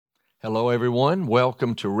Hello, everyone.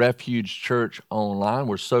 Welcome to Refuge Church Online.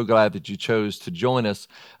 We're so glad that you chose to join us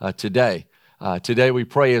today. Today, we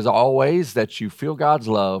pray, as always, that you feel God's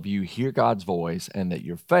love, you hear God's voice, and that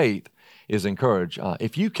your faith is encouraged.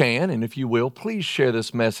 If you can, and if you will, please share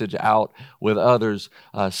this message out with others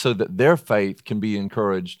so that their faith can be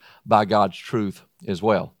encouraged by God's truth as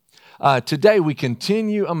well. Today, we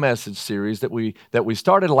continue a message series that we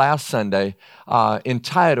started last Sunday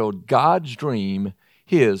entitled God's Dream,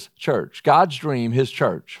 His Church. God's Dream, His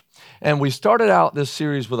Church. And we started out this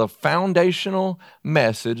series with a foundational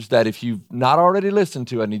message that if you've not already listened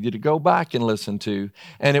to, I need you to go back and listen to.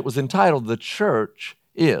 And it was entitled, The Church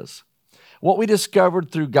Is. What we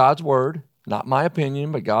discovered through God's Word, not my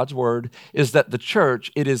opinion, but God's Word, is that the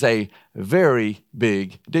church, it is a very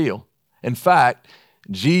big deal. In fact,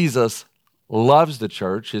 Jesus loves the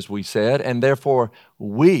church, as we said, and therefore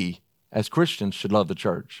we, as Christians, should love the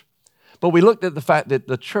church. But we looked at the fact that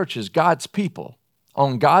the church is God's people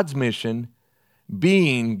on God's mission,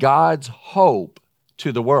 being God's hope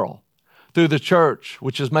to the world. Through the church,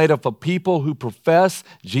 which is made up of people who profess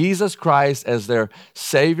Jesus Christ as their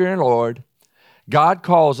Savior and Lord, God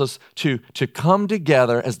calls us to come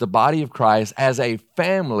together as the body of Christ, as a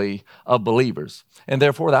family of believers. And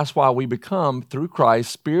therefore, that's why we become, through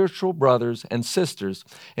Christ, spiritual brothers and sisters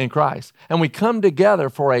in Christ. And we come together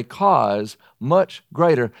for a cause much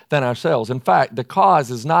greater than ourselves. In fact, the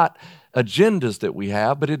cause is not agendas that we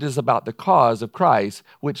have, but it is about the cause of Christ,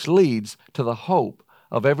 which leads to the hope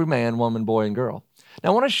of every man, woman, boy, and girl.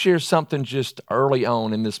 Now, I want to share something just early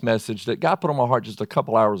on in this message that God put on my heart just a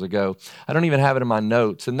couple hours ago. I don't even have it in my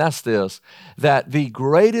notes, and that's this, that the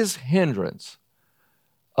greatest hindrance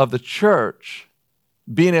of the church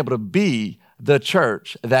being able to be the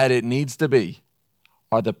church that it needs to be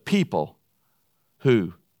are the people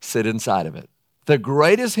who sit inside of it. The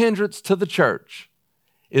greatest hindrance to the church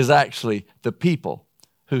is actually the people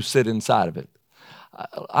who sit inside of it.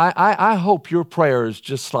 I hope your prayer is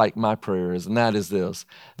just like my prayer is, and that is this,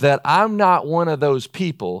 that I'm not one of those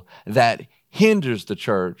people that hinders the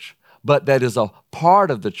church, but that is a part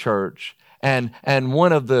of the church and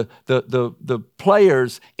one of the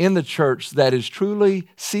players in the church that is truly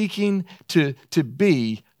seeking to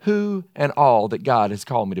be who and all that God has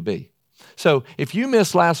called me to be. So if you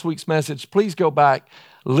missed last week's message, please go back,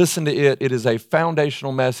 listen to it. It is a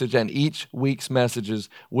foundational message, and each week's messages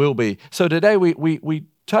will be. So today we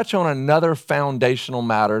touch on another foundational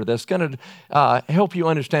matter that's going to help you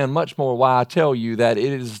understand much more why I tell you that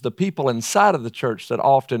it is the people inside of the church that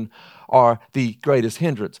often are the greatest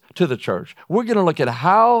hindrance to the church. We're going to look at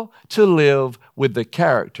how to live with the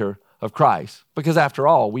character of Christ, because after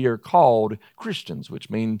all, we are called Christians, which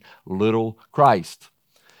mean little Christ.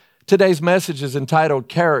 Today's message is entitled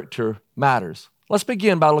Character Matters. Let's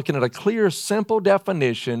begin by looking at a clear, simple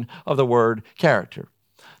definition of the word character.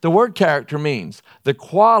 The word character means the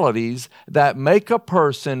qualities that make a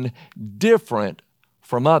person different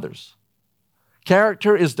from others.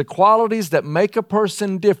 Character is the qualities that make a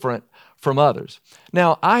person different from others.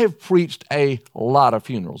 Now, I have preached a lot of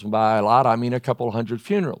funerals. By a lot, I mean a couple hundred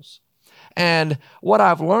funerals. And what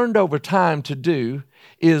I've learned over time to do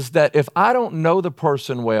is that if I don't know the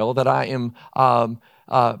person well, that I am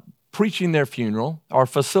preaching their funeral or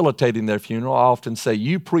facilitating their funeral, I often say,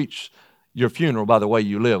 you preach your funeral by the way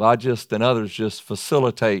you live. And others just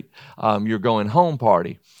facilitate your going home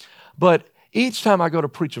party. But each time I go to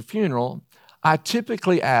preach a funeral, I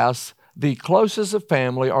typically ask the closest of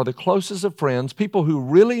family or the closest of friends, people who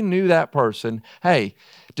really knew that person, hey,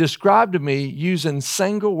 describe to me using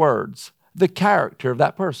single words the character of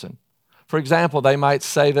that person. For example, they might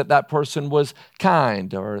say that that person was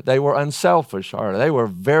kind, or they were unselfish, or they were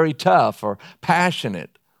very tough or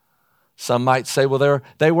passionate. Some might say, well,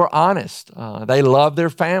 they were honest. They loved their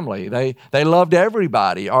family. They loved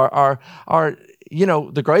everybody. Or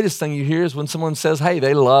the greatest thing you hear is when someone says, hey,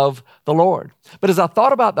 they love the Lord. But as I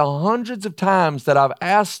thought about the hundreds of times that I've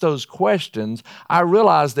asked those questions, I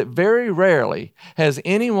realized that very rarely has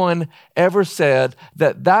anyone ever said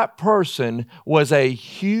that that person was a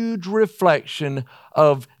huge reflection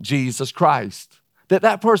of Jesus Christ.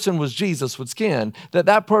 That person was Jesus with skin,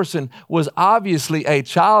 that person was obviously a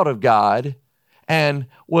child of God and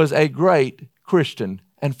was a great Christian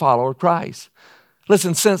and follower of Christ.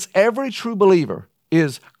 Listen, since every true believer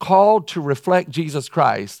is called to reflect Jesus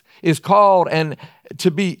Christ, is called and to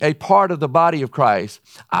be a part of the body of Christ,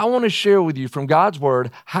 I want to share with you from God's Word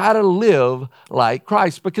how to live like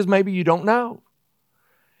Christ, because maybe you don't know.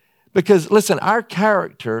 Because listen, our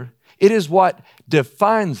character, it is what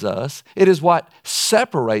defines us. It is what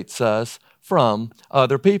separates us from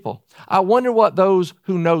other people. I wonder what those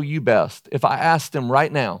who know you best, if I asked them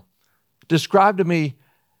right now, describe to me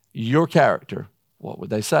your character, what would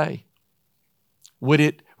they say? Would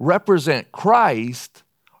it represent Christ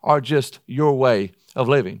or just your way of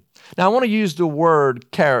living? Now, I want to use the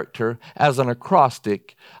word character as an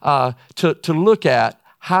acrostic to look at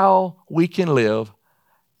how we can live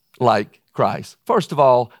like Christ. First of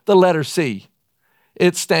all, the letter C.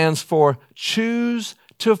 It stands for choose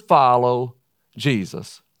to follow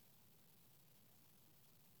Jesus.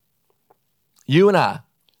 You and I,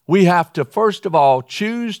 we have to, first of all,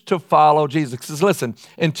 choose to follow Jesus. Because listen,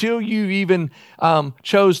 until you even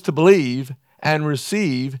chose to believe and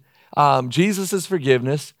receive Jesus'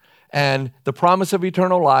 forgiveness and the promise of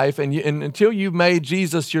eternal life, and until you've made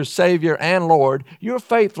Jesus your Savior and Lord, your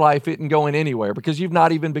faith life isn't going anywhere because you've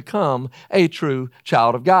not even become a true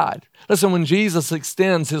child of God. Listen, when Jesus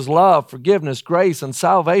extends His love, forgiveness, grace, and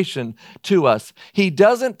salvation to us, He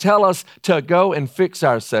doesn't tell us to go and fix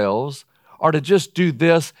ourselves or to just do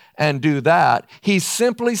this and do that. He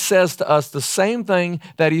simply says to us the same thing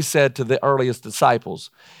that He said to the earliest disciples.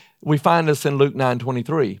 We find this in Luke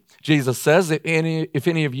 9:23. Jesus says, if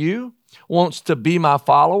any of you wants to be my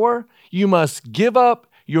follower, you must give up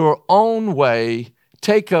your own way,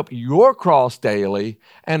 take up your cross daily,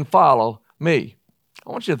 and follow me.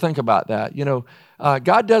 I want you to think about that. You know,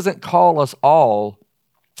 God doesn't call us all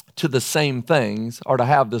to the same things or to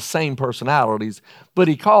have the same personalities, but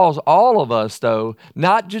He calls all of us, though,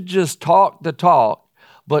 not to just talk the talk,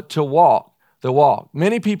 but to walk the walk.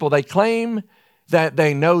 Many people, they claim that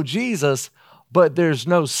they know Jesus, but there's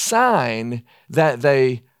no sign that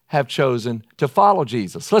they have chosen to follow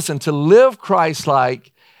Jesus. Listen, to live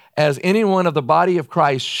Christ-like as anyone of the body of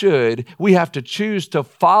Christ should, we have to choose to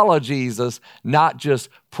follow Jesus, not just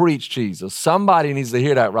preach Jesus. Somebody needs to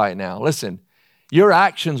hear that right now. Listen, your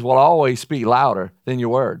actions will always speak louder than your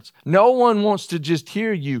words. No one wants to just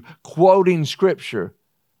hear you quoting Scripture.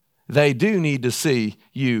 They do need to see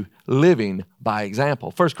you living by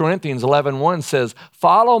example. 1 Corinthians 11:1 says,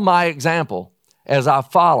 follow my example as I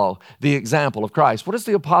follow the example of Christ. What is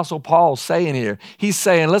the Apostle Paul saying here? He's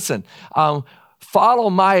saying, listen, follow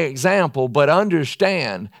my example, but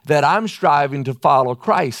understand that I'm striving to follow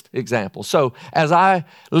Christ's example. So as I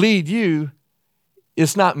lead you,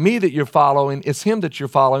 it's not me that you're following, it's Him that you're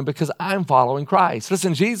following because I'm following Christ.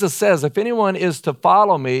 Listen, Jesus says if anyone is to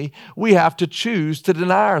follow me, we have to choose to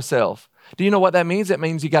deny ourselves. Do you know what that means? That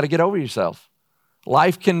means you got to get over yourself.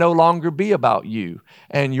 Life can no longer be about you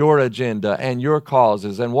and your agenda and your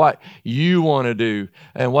causes and what you want to do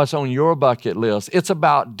and what's on your bucket list. It's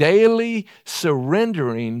about daily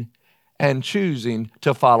surrendering and choosing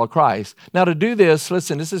to follow Christ. Now, to do this,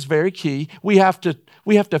 listen, this is very key. We have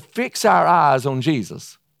to fix our eyes on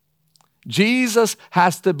Jesus. Jesus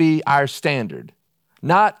has to be our standard,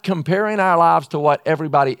 not comparing our lives to what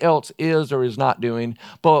everybody else is or is not doing,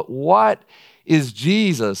 but what is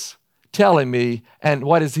Jesus telling me and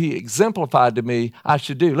what has He exemplified to me I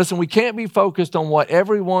should do. Listen, we can't be focused on what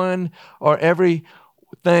everyone or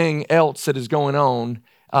everything else that is going on,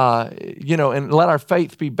 and let our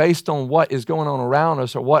faith be based on what is going on around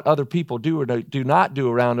us or what other people do or do not do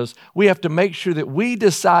around us. We have to make sure that we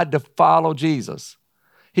decide to follow Jesus.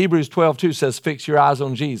 Hebrews 12:2 says, fix your eyes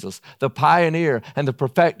on Jesus, the pioneer and the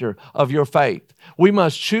perfecter of your faith. We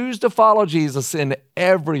must choose to follow Jesus in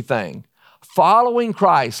everything. Following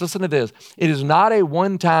Christ, listen to this, it is not a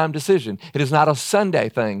one-time decision. It is not a Sunday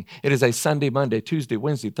thing. It is a Sunday, Monday, Tuesday,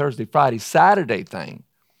 Wednesday, Thursday, Friday, Saturday thing.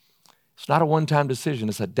 It's not a one-time decision.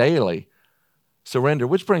 It's a daily surrender,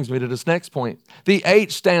 which brings me to this next point. The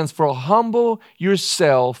H stands for humble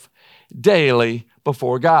yourself daily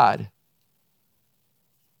before God.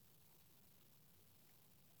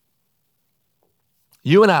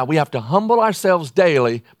 You and I, we have to humble ourselves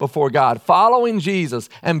daily before God, following Jesus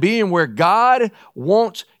and being where God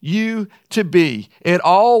wants you to be. It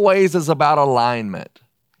always is about alignment.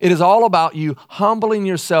 It is all about you humbling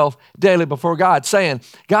yourself daily before God, saying,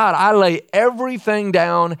 God, I lay everything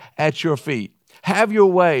down at your feet. Have your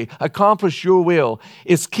way, accomplish your will.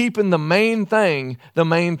 It's keeping the main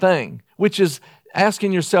thing, which is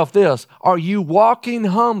asking yourself this, are you walking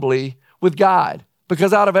humbly with God?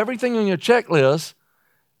 Because out of everything on your checklist,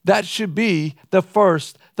 that should be the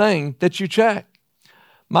first thing that you check.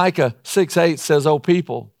 Micah 6:8 says, O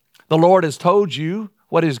people, the Lord has told you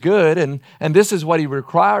what is good, and this is what He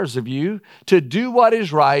requires of you, to do what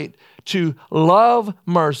is right, to love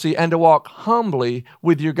mercy, and to walk humbly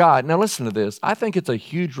with your God. Now listen to this. I think it's a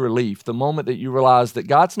huge relief the moment that you realize that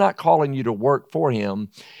God's not calling you to work for Him.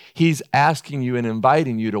 He's asking you and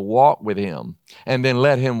inviting you to walk with Him and then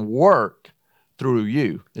let Him work through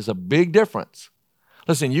you. There's a big difference.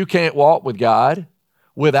 Listen, you can't walk with God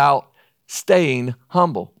without staying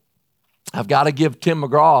humble. I've got to give Tim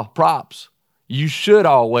McGraw props. You should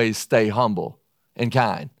always stay humble and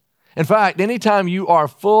kind. In fact, anytime you are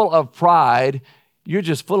full of pride, you're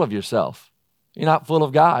just full of yourself. You're not full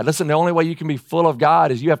of God. Listen, the only way you can be full of God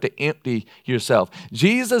is you have to empty yourself.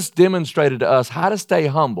 Jesus demonstrated to us how to stay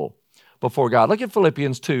humble before God. Look at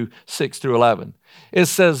Philippians 2, 6 through 11. It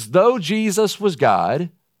says, though Jesus was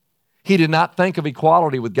God, he did not think of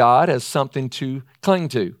equality with God as something to cling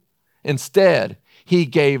to. Instead, he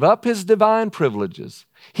gave up his divine privileges.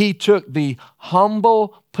 He took the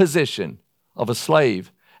humble position of a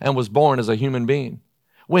slave and was born as a human being.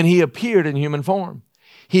 When he appeared in human form,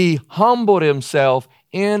 he humbled himself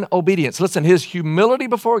in obedience. Listen, his humility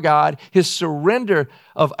before God, his surrender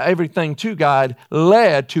of everything to God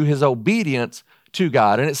led to his obedience to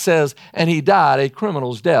God. And it says, and he died a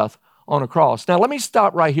criminal's death on a cross. Now, let me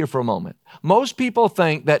stop right here for a moment. Most people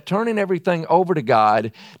think that turning everything over to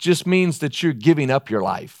God just means that you're giving up your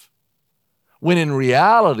life, when in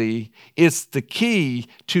reality, it's the key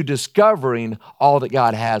to discovering all that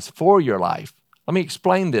God has for your life. Let me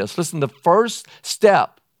explain this. Listen, the first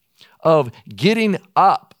step of getting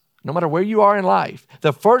up, no matter where you are in life,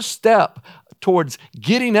 the first step towards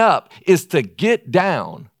getting up is to get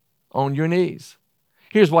down on your knees.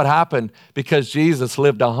 Here's what happened because Jesus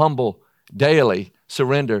lived a humble, daily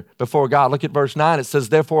surrender before God. Look at verse 9. It says,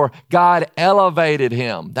 therefore, God elevated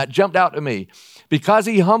him. That jumped out to me. Because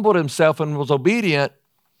he humbled himself and was obedient,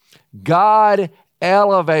 God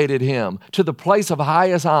elevated him to the place of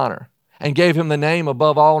highest honor and gave him the name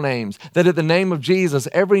above all names, that at the name of Jesus,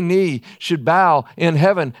 every knee should bow in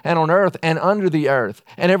heaven and on earth and under the earth,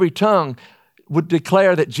 and every tongue would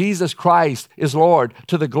declare that Jesus Christ is Lord,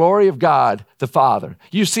 to the glory of God the Father.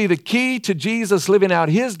 You see, the key to Jesus living out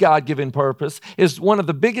his God-given purpose is one of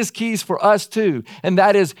the biggest keys for us too, and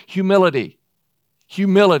that is humility.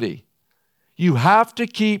 Humility. You have to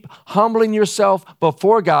keep humbling yourself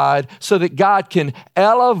before God so that God can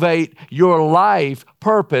elevate your life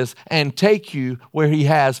purpose and take you where he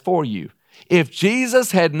has for you. If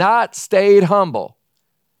Jesus had not stayed humble,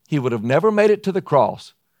 he would have never made it to the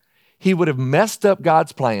cross. He would have messed up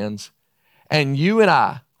God's plans, and you and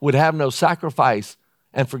I would have no sacrifice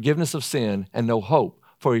and forgiveness of sin and no hope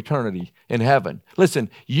for eternity in heaven. Listen,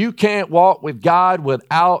 you can't walk with God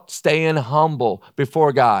without staying humble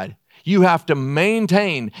before God. You have to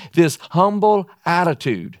maintain this humble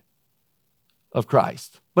attitude of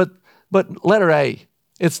Christ. But letter A,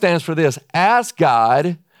 it stands for this: ask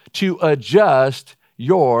God to adjust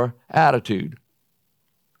your attitude.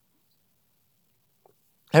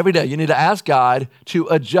 Every day you need to ask God to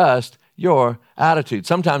adjust your attitude.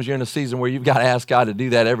 Sometimes you're in a season where you've got to ask God to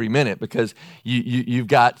do that every minute because you've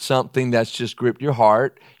got something that's just gripped your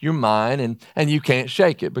heart, your mind, and you can't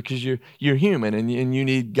shake it because you're human and you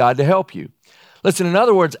need God to help you. Listen, in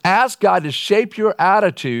other words, ask God to shape your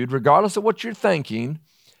attitude regardless of what you're thinking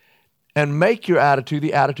and make your attitude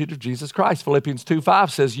the attitude of Jesus Christ. Philippians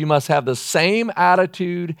 2:5 says you must have the same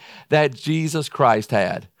attitude that Jesus Christ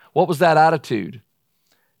had. What was that attitude?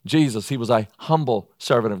 Jesus, he was a humble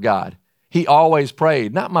servant of God. He always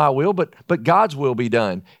prayed, not my will, but God's will be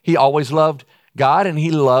done. He always loved God and he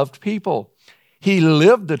loved people. He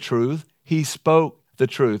lived the truth. He spoke the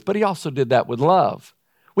truth, but he also did that with love.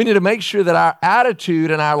 We need to make sure that our attitude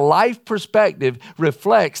and our life perspective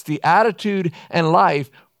reflects the attitude and life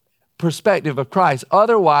perspective of Christ.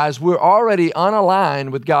 Otherwise, we're already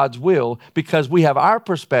unaligned with God's will because we have our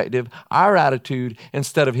perspective, our attitude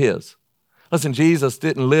instead of his. Listen, Jesus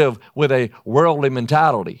didn't live with a worldly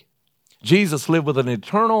mentality. Jesus lived with an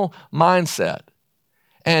eternal mindset.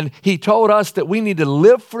 And he told us that we need to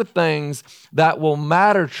live for things that will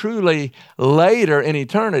matter truly later in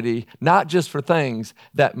eternity, not just for things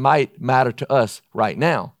that might matter to us right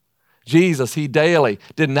now. Jesus, he daily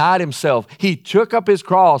denied himself. He took up his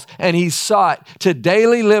cross and he sought to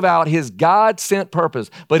daily live out his God-sent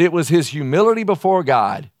purpose. But it was his humility before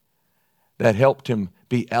God that helped him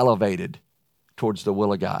be elevated towards the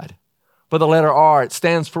will of God. For the letter R, it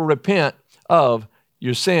stands for repent of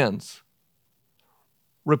your sins.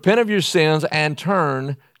 Repent of your sins and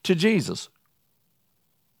turn to Jesus.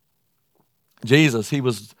 Jesus, he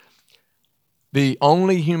was the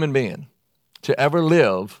only human being to ever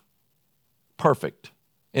live perfect.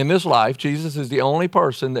 In this life, Jesus is the only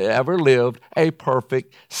person that ever lived a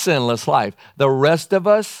perfect, sinless life. The rest of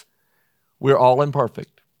us, we're all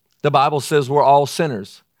imperfect. The Bible says we're all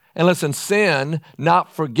sinners. And listen, sin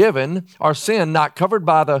not forgiven or sin not covered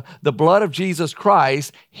by the blood of Jesus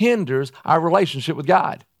Christ hinders our relationship with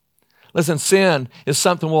God. Listen, sin is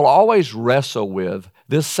something we'll always wrestle with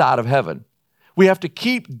this side of heaven. We have to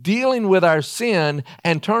keep dealing with our sin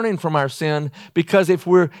and turning from our sin, because if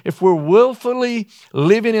we're willfully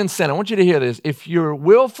living in sin, I want you to hear this. If you're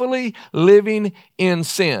willfully living in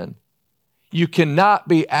sin, you cannot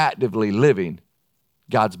be actively living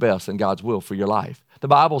God's best and God's will for your life. The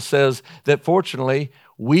Bible says that fortunately,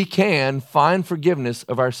 we can find forgiveness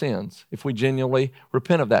of our sins if we genuinely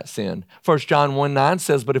repent of that sin. 1 John 1:9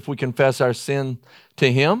 says, but if we confess our sin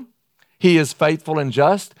to Him, He is faithful and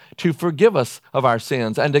just to forgive us of our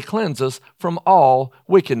sins and to cleanse us from all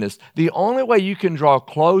wickedness. The only way you can draw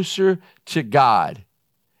closer to God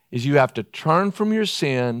is you have to turn from your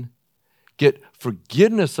sin, get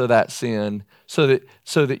forgiveness of that sin, so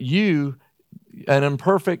that you, an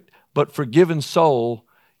imperfect but forgiven soul,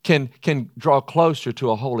 can draw closer to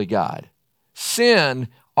a holy God. Sin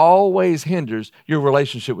always hinders your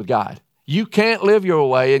relationship with God. You can't live your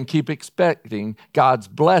way and keep expecting God's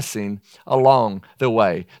blessing along the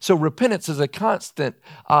way. So repentance is a constant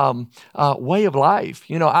way of life.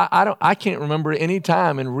 You know, I can't remember any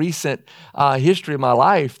time in recent history of my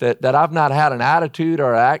life that I've not had an attitude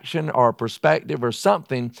or action or a perspective or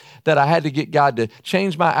something that I had to get God to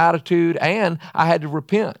change my attitude, and I had to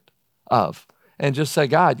repent of. And just say,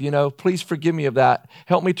 God, you know, please forgive me of that.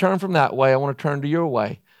 Help me turn from that way. I want to turn to your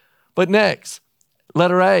way. But next,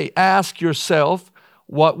 letter A, ask yourself,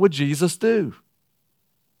 what would Jesus do?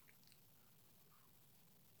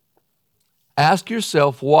 Ask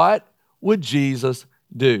yourself, what would Jesus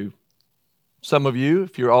do? Some of you,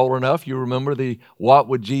 if you're old enough, you remember the What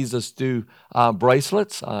Would Jesus Do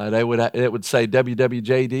bracelets. It would say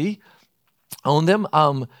WWJD on them.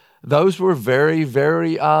 Those were very,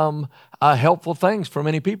 very helpful things for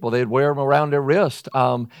many people. They'd wear them around their wrist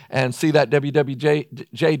and see that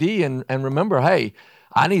WWJD and remember, hey,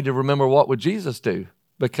 I need to remember what would Jesus do,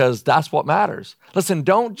 because that's what matters. Listen,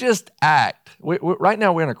 don't just act. Right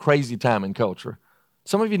now we're in a crazy time in culture.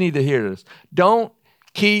 Some of you need to hear this. Don't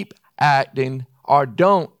keep acting or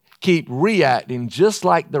don't keep reacting just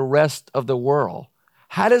like the rest of the world.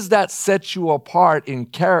 How does that set you apart in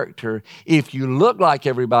character if you look like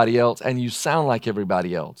everybody else and you sound like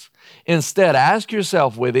everybody else? Instead, ask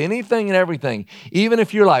yourself with anything and everything, even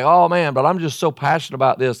if you're like, oh man, but I'm just so passionate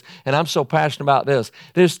about this and I'm so passionate about this,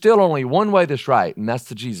 there's still only one way that's right, and that's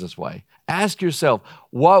the Jesus way. Ask yourself,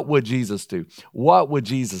 what would Jesus do? What would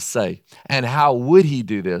Jesus say? And how would He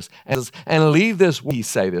do this? And leave this, He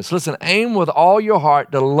say this. Listen, aim with all your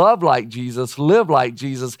heart to love like Jesus, live like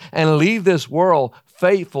Jesus, and leave this world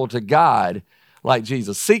faithful to God like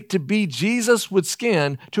Jesus. Seek to be Jesus with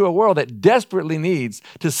skin to a world that desperately needs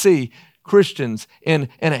to see Christians in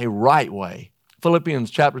a right way. Philippians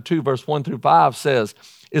chapter 2, verse 1 through 5 says,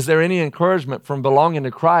 is there any encouragement from belonging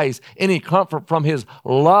to Christ, any comfort from His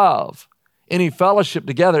love, any fellowship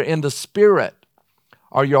together in the Spirit?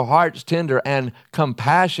 Are your hearts tender and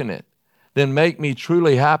compassionate? Then make me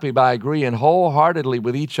truly happy by agreeing wholeheartedly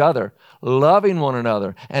with each other, loving one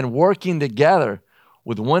another, and working together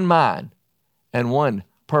with one mind and one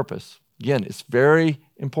purpose. Again, it's very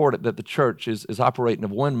important that the church is operating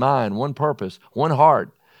of one mind, one purpose, one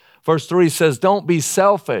heart. Verse 3 says, don't be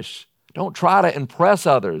selfish. Don't try to impress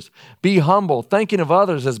others. Be humble, thinking of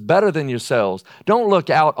others as better than yourselves. Don't look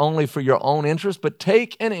out only for your own interest, but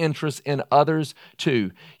take an interest in others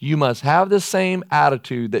too. You must have the same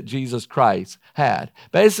attitude that Jesus Christ had.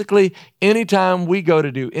 Basically, anytime we go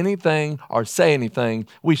to do anything or say anything,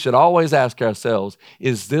 we should always ask ourselves,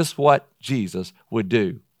 is this what Jesus would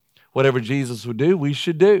do? Whatever Jesus would do, we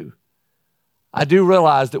should do. I do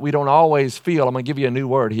realize that we don't always feel, I'm going to give you a new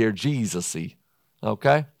word here, Jesus-y.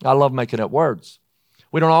 Okay? I love making up words.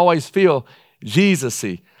 We don't always feel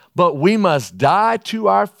Jesus-y, but we must die to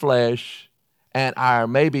our flesh and our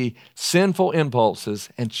maybe sinful impulses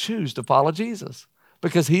and choose to follow Jesus,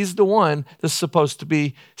 because He's the one that's supposed to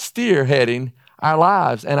be spearheading our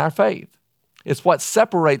lives and our faith. It's what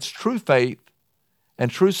separates true faith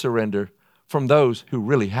and true surrender from those who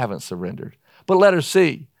really haven't surrendered. But letter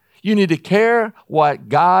C, you need to care what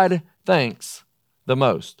God thinks the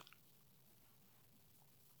most.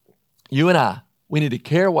 You and I, we need to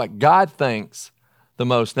care what God thinks the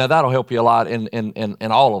most. Now, that'll help you a lot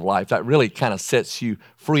in all of life. That really kind of sets you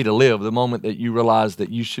free to live the moment that you realize that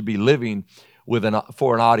you should be living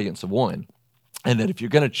for an audience of one. And that if you're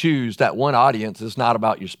going to choose that one audience, it's not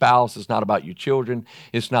about your spouse, it's not about your children,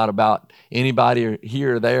 it's not about anybody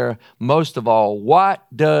here or there. Most of all, what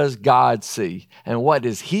does God see? And what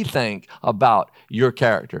does He think about your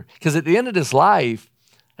character? Because at the end of this life,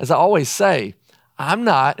 as I always say, I'm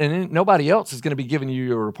not, and nobody else is going to be giving you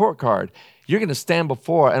your report card. You're going to stand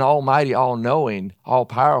before an almighty, all-knowing,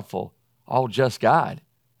 all-powerful, all-just God.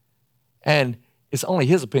 And it's only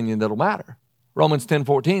His opinion that'll matter. Romans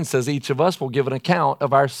 10:14 says each of us will give an account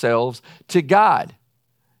of ourselves to God.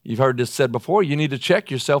 You've heard this said before. You need to check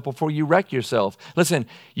yourself before you wreck yourself. Listen,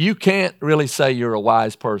 you can't really say you're a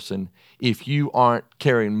wise person if you aren't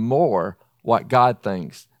caring more what God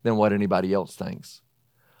thinks than what anybody else thinks.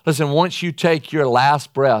 Listen, once you take your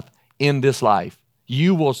last breath in this life,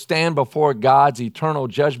 you will stand before God's eternal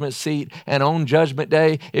judgment seat, and on Judgment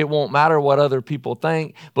Day, it won't matter what other people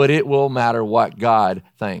think, but it will matter what God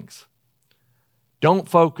thinks. Don't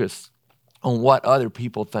focus on what other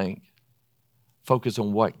people think. Focus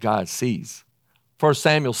on what God sees. 1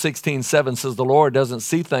 Samuel 16:7 says, the Lord doesn't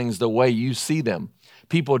see things the way you see them.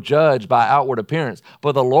 People judge by outward appearance,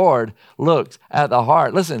 but the Lord looks at the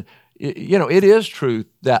heart. Listen, it is truth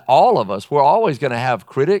that all of us, we're always going to have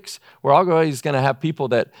critics. We're always going to have people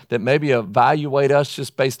that maybe evaluate us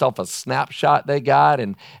just based off a snapshot they got,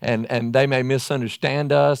 and they may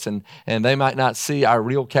misunderstand us, and they might not see our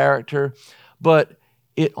real character. But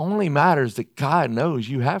it only matters that God knows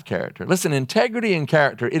you have character. Listen, integrity and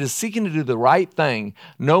character, it is seeking to do the right thing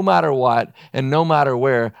no matter what and no matter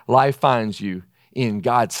where life finds you in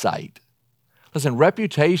God's sight. Listen,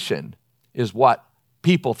 reputation is what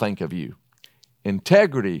people think of you.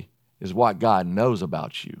 Integrity is what God knows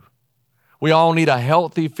about you. We all need a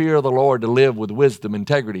healthy fear of the Lord to live with wisdom,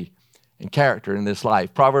 integrity, and character in this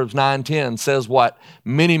life. Proverbs 9:10 says what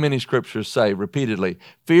many, many scriptures say repeatedly.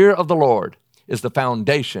 Fear of the Lord is the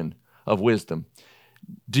foundation of wisdom.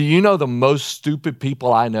 Do you know the most stupid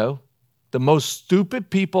people I know? The most stupid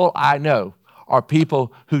people I know are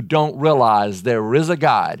people who don't realize there is a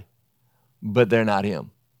God, but they're not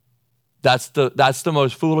Him. That's the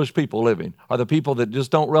most foolish people living, are the people that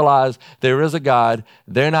just don't realize there is a God,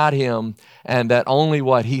 they're not Him, and that only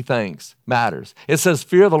what He thinks matters. It says,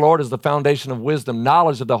 fear of the Lord is the foundation of wisdom.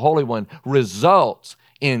 Knowledge of the Holy One results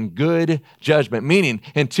in good judgment. Meaning,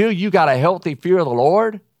 until you got a healthy fear of the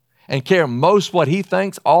Lord and care most what He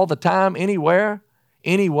thinks all the time, anywhere,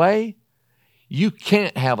 anyway, you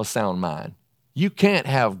can't have a sound mind. You can't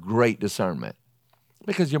have great discernment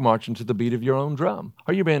because you're marching to the beat of your own drum,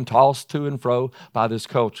 or you're being tossed to and fro by this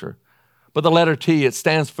culture. But the letter T, it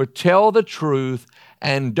stands for tell the truth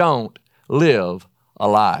and don't live a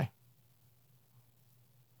lie.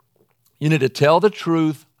 You need to tell the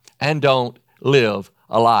truth and don't live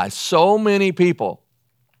a lie. So many people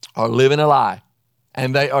are living a lie,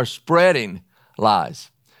 and they are spreading lies.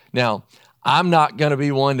 Now, I'm not going to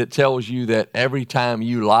be one that tells you that every time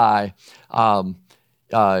you lie,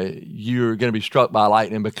 you're going to be struck by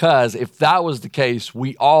lightning, because if that was the case,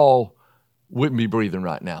 we all wouldn't be breathing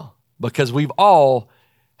right now, because we've all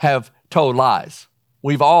have told lies.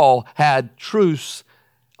 We've all had truths,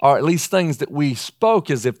 or at least things that we spoke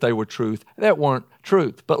as if they were truth that weren't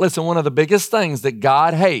truth. But listen, one of the biggest things that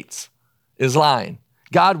God hates is lying.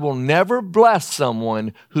 God will never bless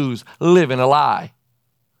someone who's living a lie.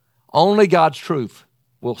 Only God's truth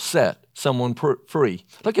will set someone free.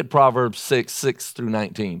 Look at Proverbs 6 through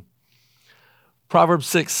 19. Proverbs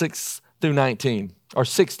 6 through 19, or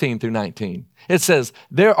 16 through 19. It says,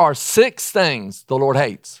 there are 6 things the Lord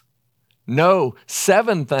hates. No,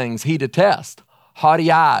 7 things He detests.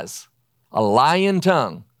 Haughty eyes, a lying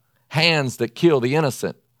tongue, hands that kill the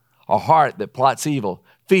innocent, a heart that plots evil,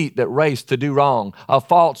 feet that race to do wrong, a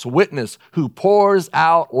false witness who pours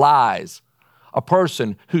out lies, a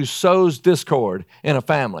person who sows discord in a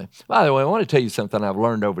family. By the way, I want to tell you something I've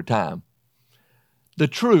learned over time. The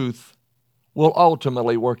truth will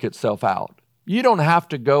ultimately work itself out. You don't have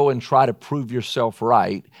to go and try to prove yourself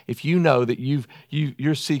right if you know that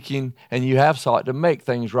you're seeking and you have sought to make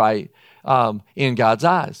things right in God's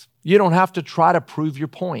eyes. You don't have to try to prove your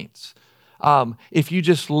points. If you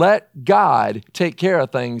just let God take care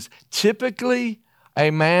of things, typically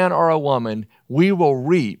a man or a woman, we will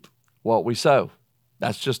reap what we sow.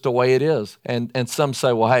 That's just the way it is. And some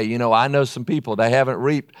say, well, hey, I know some people, they haven't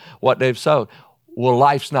reaped what they've sowed. Well,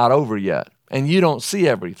 life's not over yet, and you don't see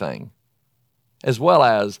everything. As well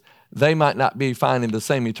as they might not be finding the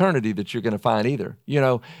same eternity that you're going to find either.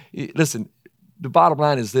 Listen, the bottom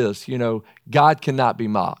line is this, God cannot be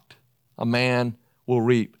mocked. A man will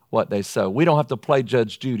reap what they sow. We don't have to play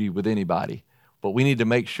Judge Judy with anybody, but we need to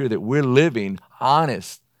make sure that we're living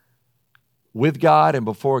honest with God and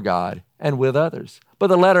before God and with others. But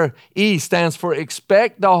the letter E stands for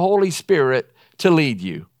expect the Holy Spirit to lead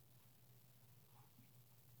you.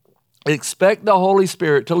 Expect the Holy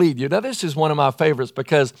Spirit to lead you. Now, this is one of my favorites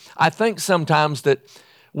because I think sometimes that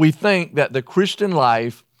we think that the Christian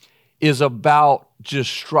life is about just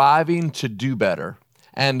striving to do better,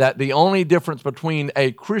 and that the only difference between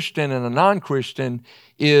a Christian and a non-Christian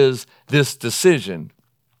is this decision.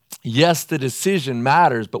 Yes, the decision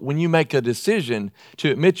matters, but when you make a decision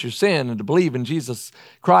to admit your sin and to believe in Jesus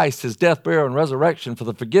Christ, his death, burial, and resurrection for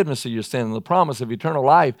the forgiveness of your sin and the promise of eternal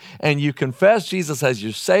life, and you confess Jesus as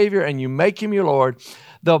your Savior and you make him your Lord,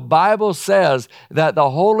 the Bible says that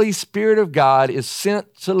the Holy Spirit of God is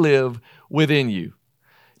sent to live within you.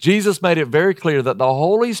 Jesus made it very clear that the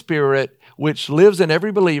Holy Spirit, which lives in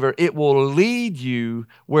every believer, it will lead you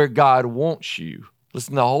where God wants you.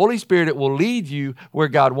 Listen, the Holy Spirit, it will lead you where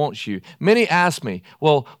God wants you. Many ask me,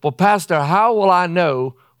 well, Pastor, how will I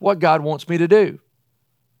know what God wants me to do?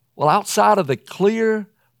 Well, outside of the clear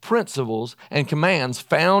principles and commands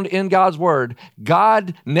found in God's Word,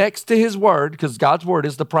 God, next to his Word, because God's Word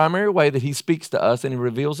is the primary way that he speaks to us and he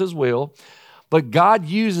reveals his will, but God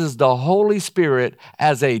uses the Holy Spirit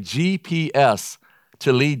as a GPS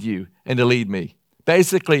to lead you and to lead me.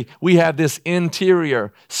 Basically, we have this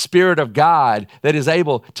interior Spirit of God that is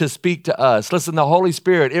able to speak to us. Listen, the Holy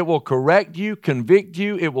Spirit, it will correct you, convict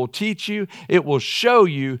you, it will teach you, it will show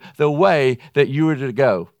you the way that you are to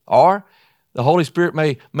go. Or the Holy Spirit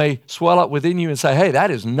may swell up within you and say, hey,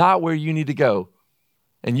 that is not where you need to go.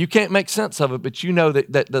 And you can't make sense of it, but you know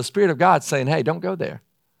that the Spirit of God's saying, hey, don't go there.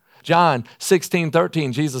 John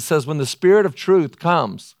 16:13, Jesus says, when the Spirit of truth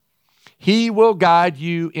comes, he will guide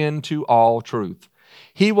you into all truth.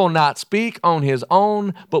 He will not speak on his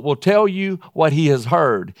own, but will tell you what he has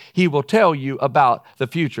heard. He will tell you about the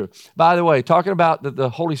future. By the way, talking about that the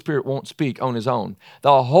Holy Spirit won't speak on his own.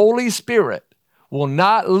 The Holy Spirit will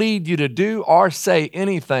not lead you to do or say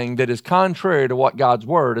anything that is contrary to what God's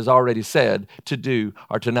Word has already said to do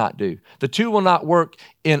or to not do. The two will not work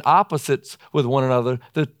in opposites with one another.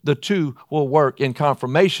 The two will work in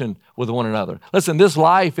confirmation with one another. Listen, this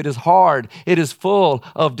life, it is hard. It is full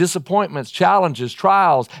of disappointments, challenges,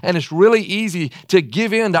 trials, and it's really easy to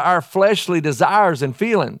give in to our fleshly desires and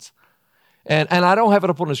feelings. And I don't have it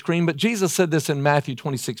up on the screen, but Jesus said this in Matthew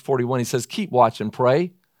 26:41. He says, keep watch and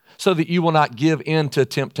pray, so that you will not give in to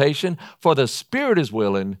temptation. For the spirit is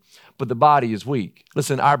willing, but the body is weak.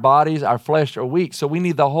 Listen, our bodies, our flesh are weak, so we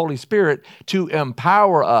need the Holy Spirit to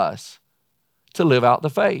empower us to live out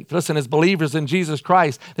the faith. Listen, as believers in Jesus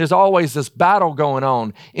Christ, there's always this battle going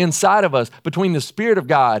on inside of us between the Spirit of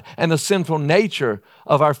God and the sinful nature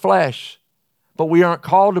of our flesh. But we aren't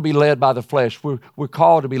called to be led by the flesh. We're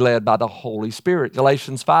called to be led by the Holy Spirit.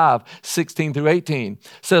 Galatians 5:16-18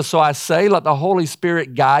 says, so I say, let the Holy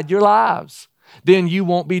Spirit guide your lives. Then you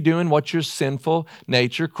won't be doing what your sinful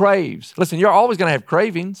nature craves. Listen, you're always going to have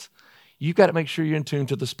cravings. You've got to make sure you're in tune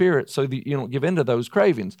to the Spirit so that you don't give in to those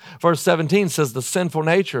cravings. Verse 17 says the sinful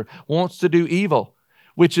nature wants to do evil,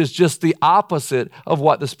 which is just the opposite of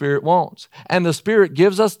what the Spirit wants. And the Spirit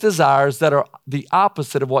gives us desires that are the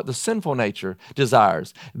opposite of what the sinful nature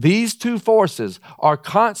desires. These two forces are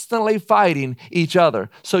constantly fighting each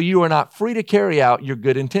other, so you are not free to carry out your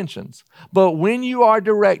good intentions. But when you are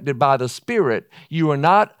directed by the Spirit, you are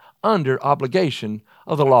not under obligation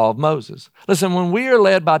of the law of Moses. Listen, when we are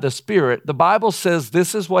led by the Spirit, the Bible says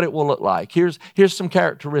this is what it will look like. Here's some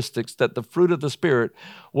characteristics that the fruit of the Spirit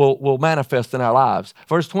will manifest in our lives.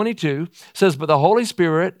 Verse 22 says, but the Holy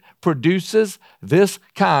Spirit produces this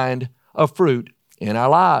kind of fruit in our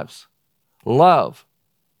lives: love,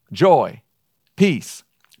 joy, peace,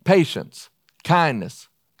 patience, kindness,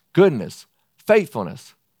 goodness,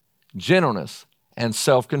 faithfulness, gentleness, and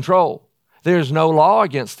self-control. There's no law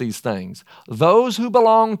against these things. Those who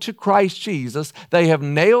belong to Christ Jesus, they have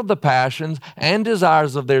nailed the passions and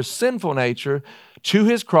desires of their sinful nature to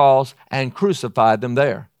his cross and crucified them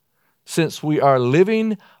there. Since we are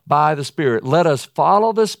living by the Spirit, let us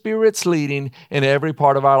follow the Spirit's leading in every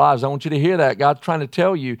part of our lives. I want you to hear that. God's trying to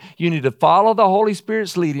tell you, you need to follow the Holy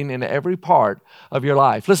Spirit's leading in every part of your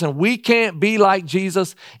life. Listen, we can't be like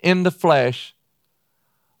Jesus in the flesh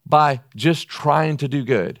by just trying to do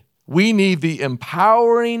good. We need the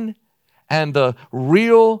empowering and the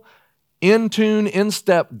real in-tune,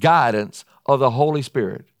 in-step guidance of the Holy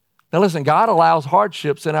Spirit. Now listen, God allows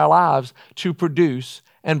hardships in our lives to produce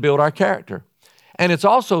and build our character. And it's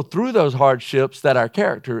also through those hardships that our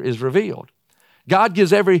character is revealed. God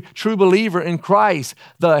gives every true believer in Christ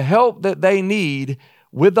the help that they need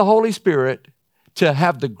with the Holy Spirit to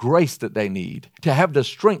have the grace that they need, to have the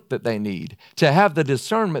strength that they need, to have the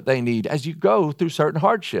discernment they need as you go through certain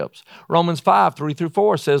hardships. Romans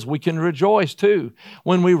 5:3-4 says we can rejoice too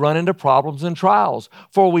when we run into problems and trials,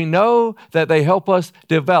 for we know that they help us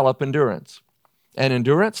develop endurance. And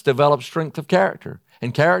endurance develops strength of character.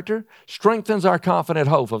 And character strengthens our confident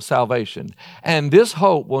hope of salvation. And this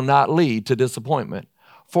hope will not lead to disappointment,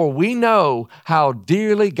 for we know how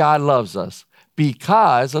dearly God loves us,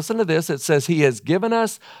 Because, listen to this, it says he has given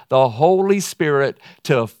us the Holy Spirit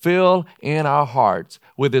to fill in our hearts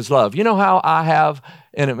with his love. You know how I have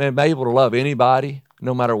and am able to love anybody,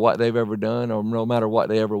 no matter what they've ever done or no matter what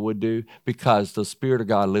they ever would do? Because the Spirit of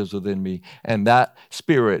God lives within me, and that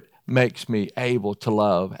Spirit makes me able to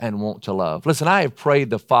love and want to love. Listen, I have prayed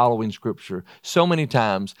the following scripture so many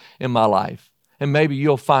times in my life, and maybe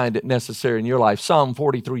you'll find it necessary in your life. Psalm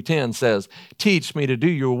 43:10 says, teach me to do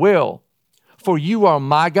your will, for you are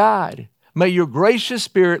my God. May your gracious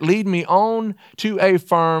Spirit lead me on to a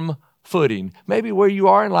firm footing. Maybe where you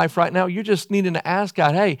are in life right now, you're just needing to ask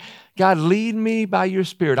God, hey, God, lead me by your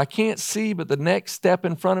Spirit. I can't see but the next step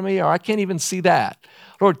in front of me, or I can't even see that.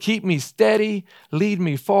 Lord, keep me steady, lead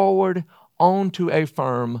me forward onto a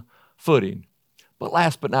firm footing. But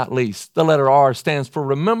last but not least, the letter R stands for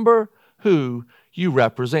remember who you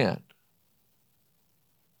represent.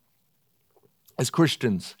 As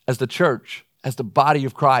Christians, as the church, as the body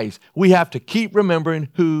of Christ, we have to keep remembering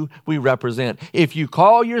who we represent. If you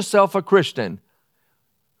call yourself a Christian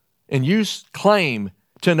and you claim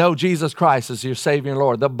to know Jesus Christ as your Savior and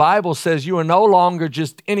Lord, the Bible says you are no longer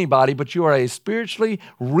just anybody, but you are a spiritually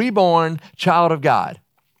reborn child of God,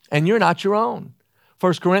 and you're not your own.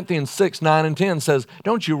 1 Corinthians 6:9-10 says,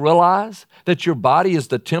 don't you realize that your body is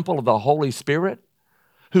the temple of the Holy Spirit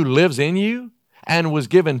who lives in you and was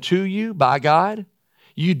given to you by God?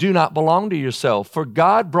 You do not belong to yourself, for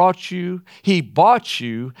God He bought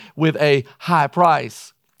you with a high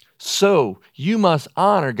price. So you must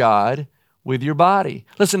honor God with your body.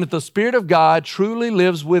 Listen, if the Spirit of God truly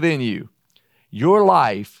lives within you, your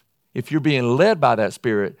life, if you're being led by that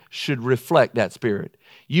Spirit, should reflect that Spirit.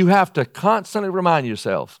 You have to constantly remind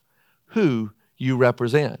yourself who you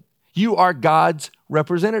represent. You are God's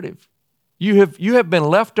representative. You have been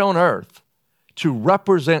left on earth to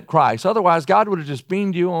represent Christ. Otherwise, God would have just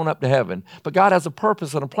beamed you on up to heaven. But God has a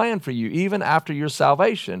purpose and a plan for you, even after your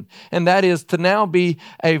salvation. And that is to now be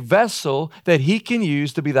a vessel that He can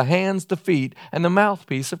use to be the hands, the feet, and the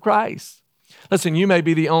mouthpiece of Christ. Listen, you may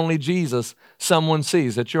be the only Jesus someone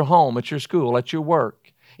sees at your home, at your school, at your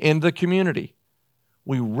work, in the community.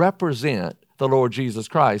 We represent the Lord Jesus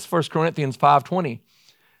Christ. 1 Corinthians 5:20,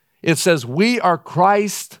 it says, we are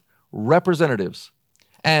Christ's representatives,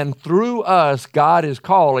 and through us, God is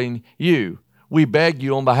calling you. We beg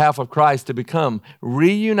you on behalf of Christ to become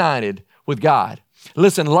reunited with God.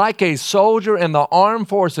 Listen, like a soldier in the armed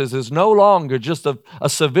forces is no longer just a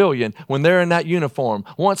civilian when they're in that uniform.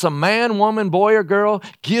 Once a man, woman, boy, or girl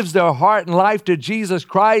gives their heart and life to Jesus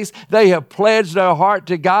Christ, they have pledged their heart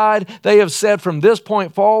to God. They have said from this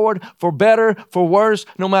point forward, for better, for worse,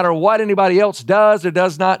 no matter what anybody else does or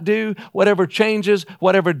does not do, whatever changes,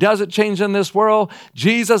 whatever doesn't change in this world,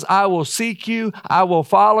 Jesus, I will seek you, I will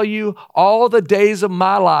follow you all the days of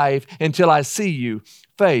my life until I see you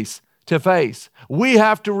face to face. We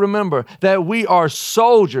have to remember that we are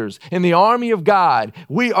soldiers in the army of God.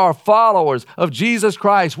 We are followers of Jesus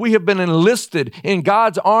Christ. We have been enlisted in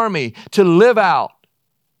God's army to live out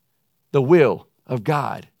the will of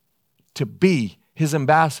God, to be His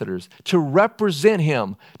ambassadors, to represent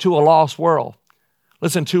Him to a lost world.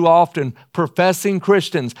 Listen, too often professing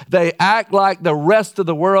Christians, they act like the rest of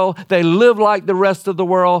the world. They live like the rest of the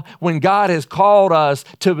world when God has called us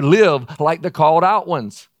to live like the called out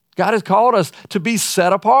ones. God has called us to be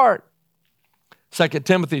set apart. 2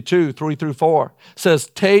 Timothy 2:3-4 says,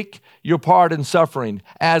 take your part in suffering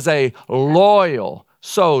as a loyal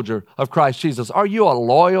soldier of Christ Jesus. Are you a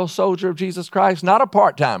loyal soldier of Jesus Christ? Not a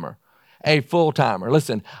part-timer, a full-timer.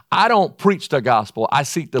 Listen, I don't preach the gospel. I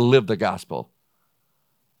seek to live the gospel.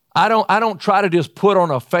 I don't try to just put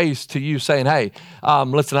on a face to you saying, hey,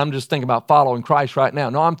 listen, I'm just thinking about following Christ right now.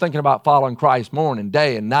 No, I'm thinking about following Christ morning,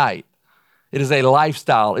 day, and night. It is a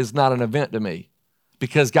lifestyle. It's not an event to me,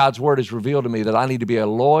 because God's word has revealed to me that I need to be a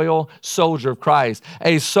loyal soldier of Christ,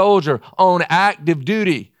 a soldier on active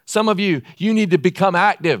duty. Some of you need to become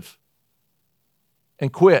active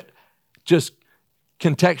and quit just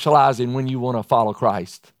contextualizing when you want to follow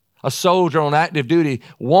Christ. A soldier on active duty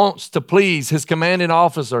wants to please his commanding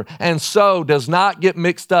officer, and so does not get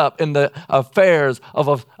mixed up in the affairs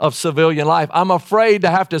of civilian life. I'm afraid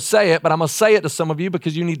to have to say it, but I'm going to say it to some of you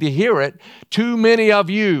because you need to hear it. Too many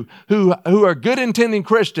of you who are good intending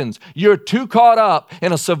Christians, you're too caught up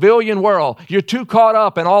in a civilian world. You're too caught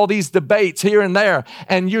up in all these debates here and there,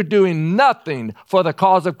 and you're doing nothing for the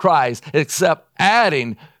cause of Christ except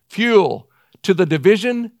adding fuel to the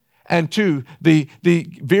division and to the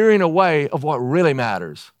veering away of what really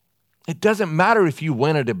matters. It doesn't matter if you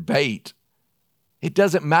win a debate. It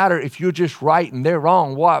doesn't matter if you're just right and they're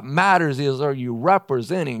wrong. What matters is, are you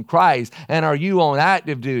representing Christ, and are you on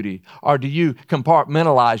active duty, or do you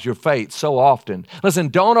compartmentalize your faith so often? Listen,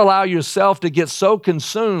 don't allow yourself to get so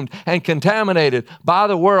consumed and contaminated by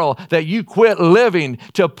the world that you quit living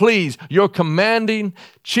to please your commanding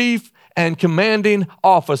chief and commanding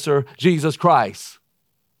officer, Jesus Christ.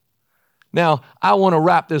 Now, I want to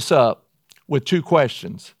wrap this up with 2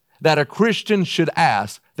 questions that a Christian should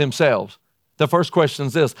ask themselves. The first question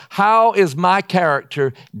is this: how is my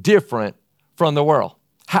character different from the world?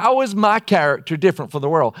 How is my character different from the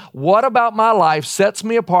world? What about my life sets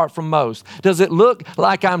me apart from most? Does it look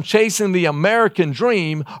like I'm chasing the American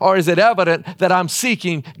dream, or is it evident that I'm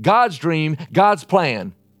seeking God's dream, God's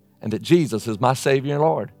plan, and that Jesus is my Savior and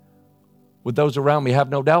Lord? Would those around me have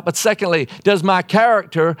no doubt? But secondly, does my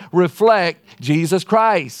character reflect Jesus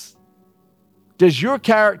Christ? Does your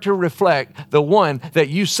character reflect the one that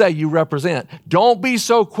you say you represent? Don't be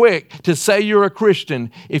so quick to say you're a Christian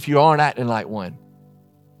if you aren't acting like one.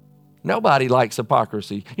 Nobody likes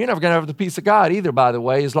hypocrisy. You're never going to have the peace of God either, by the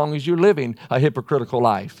way, as long as you're living a hypocritical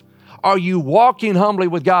life. Are you walking humbly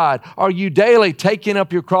with God? Are you daily taking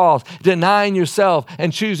up your cross, denying yourself,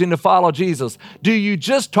 and choosing to follow Jesus? Do you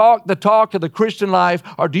just talk the talk of the Christian life,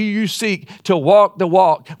 or do you seek to walk the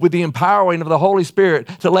walk with the empowering of the Holy Spirit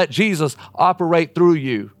to let Jesus operate through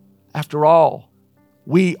you? After all,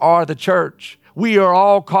 we are the church. We are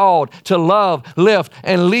all called to love, lift,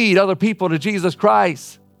 and lead other people to Jesus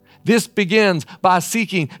Christ. This begins by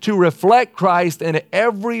seeking to reflect Christ in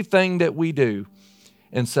everything that we do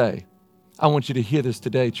and say. I want you to hear this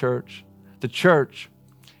today, church. The church,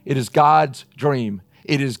 it is God's dream.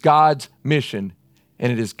 It is God's mission,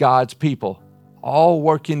 and it is God's people all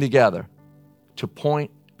working together to point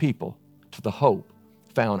people to the hope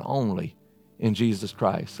found only in Jesus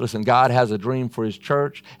Christ. Listen, God has a dream for His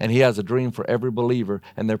church, and He has a dream for every believer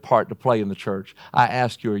and their part to play in the church. I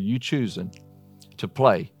ask you, are you choosing to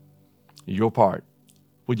play your part?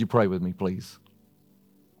 Would you pray with me, please?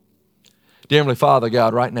 Dear Heavenly Father,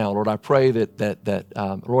 God, right now, Lord, I pray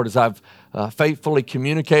that Lord, as I've faithfully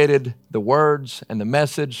communicated the words and the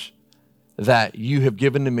message that you have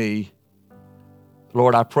given to me,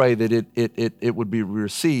 Lord, I pray that it would be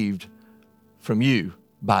received from you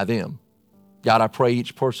by them. God, I pray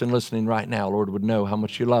each person listening right now, Lord, would know how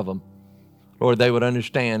much you love them. Lord, they would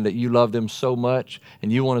understand that you love them so much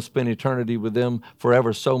and you want to spend eternity with them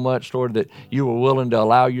forever so much, Lord, that you were willing to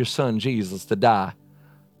allow your Son, Jesus, to die.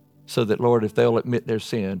 So that, Lord, if they'll admit their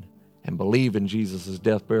sin and believe in Jesus'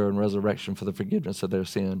 death, burial, and resurrection for the forgiveness of their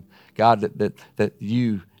sin, God, that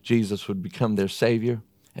you, Jesus, would become their Savior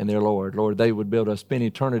and their Lord. Lord, they would be able to spend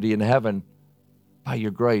eternity in heaven by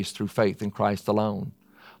your grace through faith in Christ alone.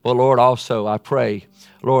 But, Lord, also I pray,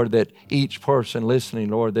 Lord, that each person listening,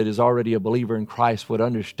 Lord, that is already a believer in Christ would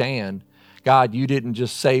understand, God, you didn't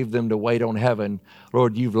just save them to wait on heaven.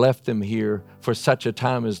 Lord, you've left them here for such a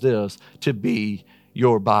time as this to be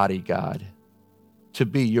your body, God, to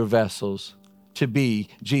be your vessels, to be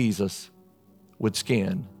Jesus with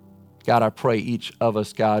skin. God, I pray each of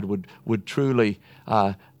us, God, would truly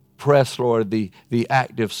press, Lord, the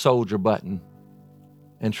active soldier button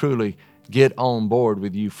and truly get on board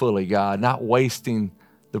with you fully, God, not wasting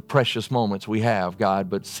the precious moments we have, God,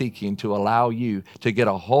 but seeking to allow you to get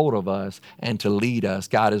a hold of us and to lead us.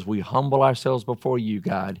 God, as we humble ourselves before you,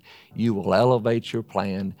 God, you will elevate your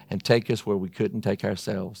plan and take us where we couldn't take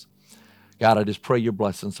ourselves. God, I just pray your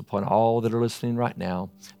blessings upon all that are listening right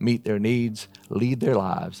now. Meet their needs, lead their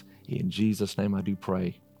lives. In Jesus' name I do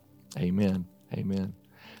pray. Amen. Amen.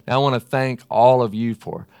 Now I want to thank all of you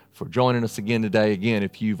for joining us again today. Again,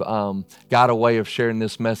 if you've got a way of sharing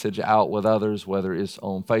this message out with others, whether it's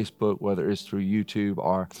on Facebook, whether it's through YouTube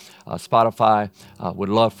or Spotify, would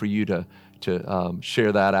love for you to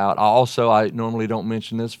share that out. I normally don't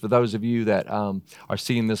mention this. For those of you that are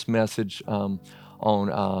seeing this message on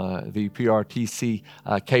the PRTC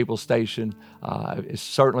cable station, it's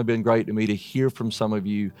certainly been great to me to hear from some of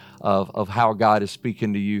you of how God is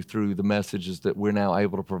speaking to you through the messages that we're now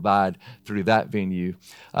able to provide through that venue.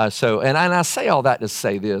 And I say all that to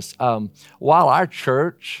say this. While our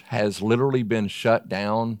church has literally been shut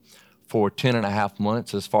down for 10 and a half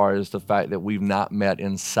months, as far as the fact that we've not met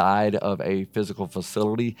inside of a physical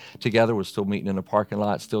facility together, we're still meeting in a parking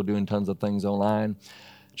lot, still doing tons of things online.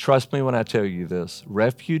 Trust me when I tell you this,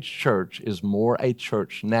 Refuge Church is more a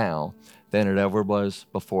church now than it ever was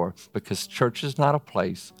before, because church is not a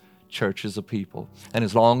place, church is a people. And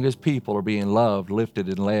as long as people are being loved, lifted,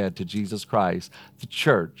 and led to Jesus Christ, the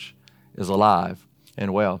church is alive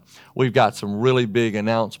and well. We've got some really big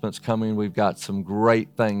announcements coming. We've got some great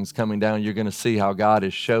things coming down. You're going to see how God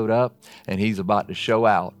has showed up, and He's about to show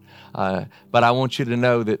out. But I want you to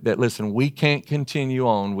know that, listen, we can't continue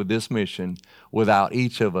on with this mission without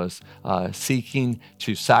each of us seeking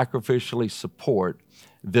to sacrificially support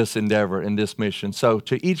this endeavor and this mission. So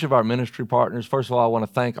to each of our ministry partners, first of all, I want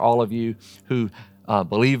to thank all of you who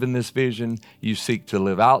believe in this vision. You seek to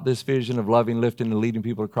live out this vision of loving, lifting, and leading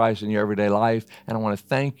people to Christ in your everyday life. And I want to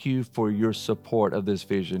thank you for your support of this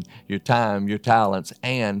vision, your time, your talents,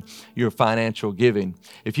 and your financial giving.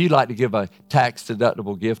 If you'd like to give a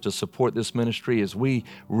tax-deductible gift to support this ministry as we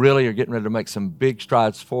really are getting ready to make some big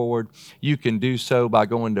strides forward, you can do so by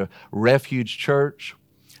going to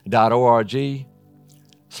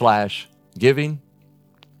refugechurch.org/giving,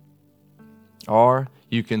 or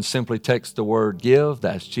you can simply text the word GIVE,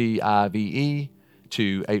 that's GIVE,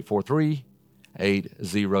 to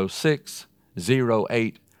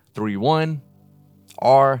 843-806-0831,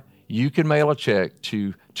 or you can mail a check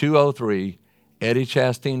to 203 Eddie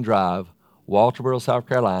Chastain Drive, Walterboro, South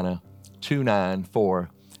Carolina,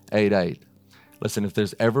 29488. Listen, if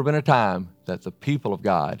there's ever been a time that the people of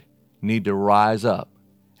God need to rise up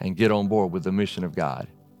and get on board with the mission of God,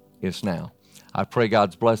 it's now. I pray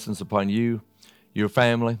God's blessings upon you, your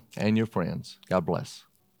family, and your friends. God bless.